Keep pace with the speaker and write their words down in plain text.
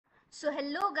So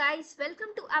hello guys, welcome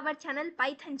to our channel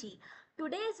PythonJi.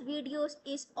 Today's video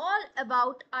is all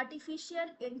about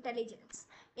artificial intelligence.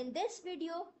 In this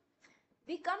video,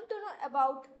 we come to know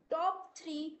about top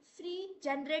 3 free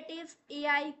generative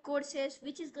AI courses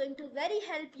which is going to very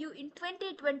help you in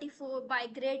 2024 by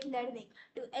great learning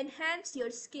to enhance your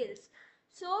skills.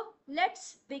 So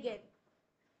let's begin.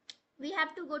 We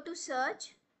have to go to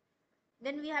search,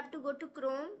 then we have to go to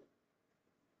Chrome,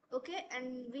 okay,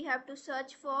 and we have to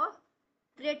search for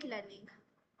great learning.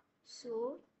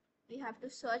 So we have to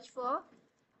search for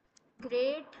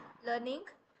great learning.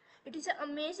 It is an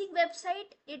amazing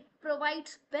website. It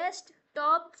provides best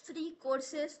top free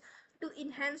courses to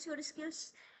enhance your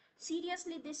skills.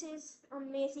 Seriously, this is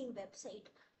amazing website.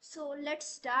 So let's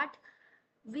start.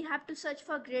 We have to search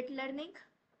for great learning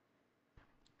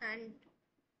and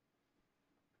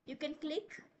you can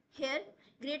click here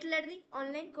great learning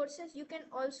online courses. You can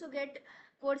also get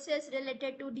courses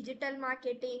related to digital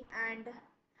marketing and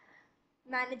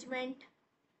management,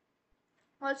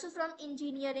 also from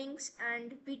engineering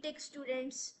and BTech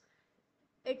students.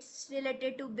 It's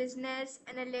related to business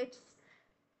analytics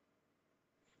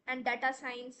and data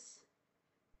science.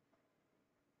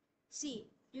 See,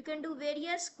 you can do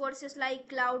various courses like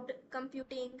cloud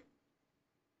computing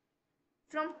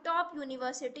from top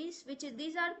universities, which is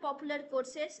these are popular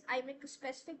courses. I make a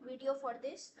specific video for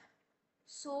this.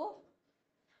 So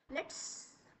let's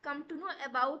come to know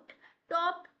about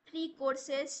top 3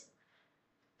 courses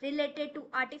related to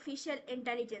artificial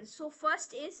intelligence. So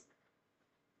first is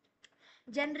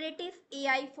generative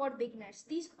AI for beginners.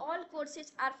 These all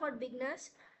courses are for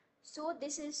beginners. So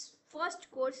this is first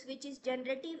course, which is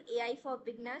generative AI for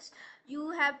beginners.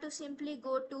 You have to simply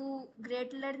go to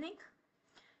great learning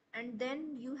and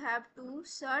then you have to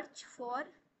search for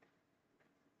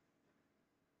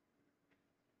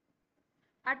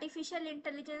artificial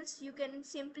intelligence. You can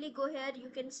simply go here. You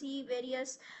can see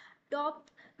various top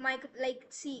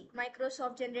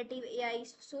Microsoft generative AI.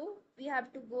 So we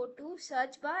have to go to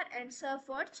search bar and search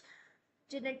for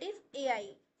generative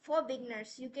AI for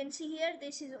beginners. You can see here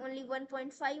this is only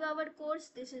 1.5 hour course.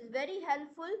 This is very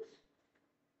helpful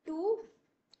to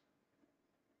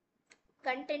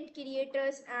content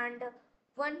creators and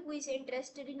one who is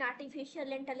interested in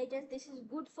artificial intelligence. This is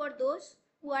good for those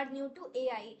who are new to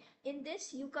AI. In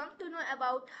this you come to know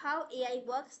about how AI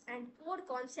works and core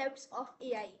concepts of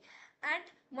AI and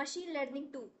machine learning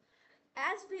too.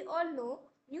 As we all know,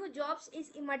 new jobs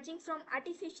is emerging from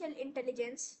artificial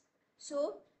intelligence.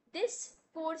 So this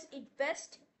course is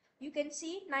best. You can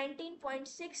see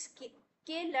 19.6k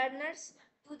learners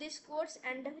to this course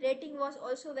and rating was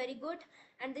also very good,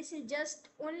 and this is just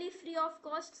only free of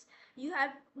costs. You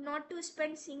have not to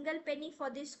spend single penny for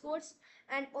this course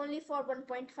and only for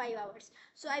 1.5 hours.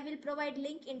 So I will provide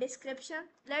link in description.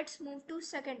 Let's move to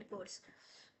second course.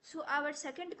 So our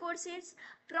second course is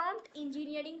prompt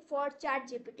engineering for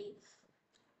ChatGPT.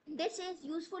 This is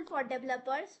useful for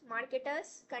developers,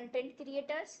 marketers, content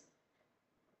creators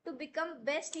to become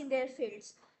best in their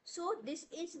fields. So this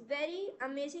is very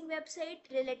amazing website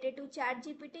related to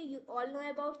ChatGPT. You all know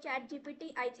about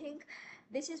ChatGPT. I think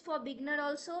this is for beginner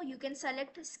also. You can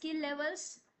select skill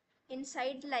levels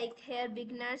inside, like here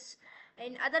beginners.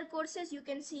 In other courses you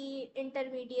can see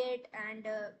intermediate and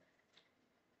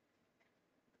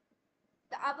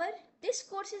this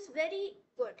course is very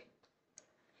good.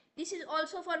 This is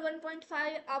also for 1.5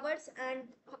 hours and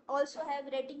also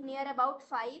have rating near about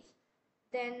 5.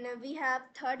 Then we have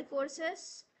third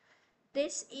courses.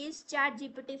 This is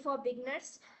ChatGPT for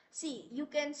beginners. See, you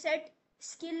can set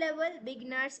skill level,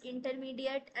 beginners,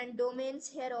 intermediate and domains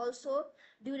here also.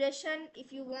 Duration,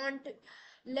 if you want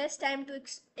less time to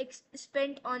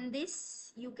spend on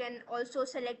this, you can also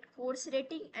select course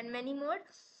rating and many more.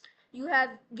 You have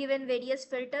given various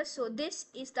filters. So this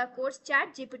is the course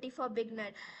ChatGPT for beginner.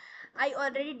 I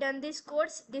already done this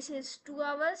course. This is 2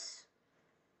 hours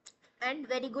and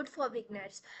very good for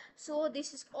beginners. So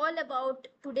this is all about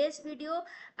today's video.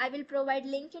 I will provide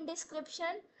link in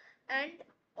description and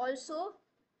also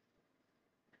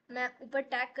मैं ऊपर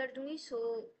tag कर दूंगी. So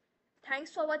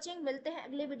thanks for watching. मिलते हैं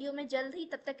अगले video में जल्द ही.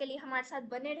 तब तक के लिए हमारे साथ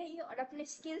बने रहिए और अपने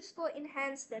स्किल्स को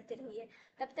इनहेंस करते रहिए.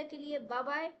 तब तक के लिए bye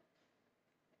bye.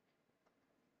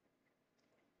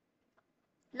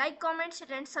 Like, comment,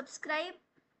 share and subscribe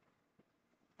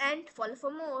and follow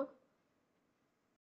for more.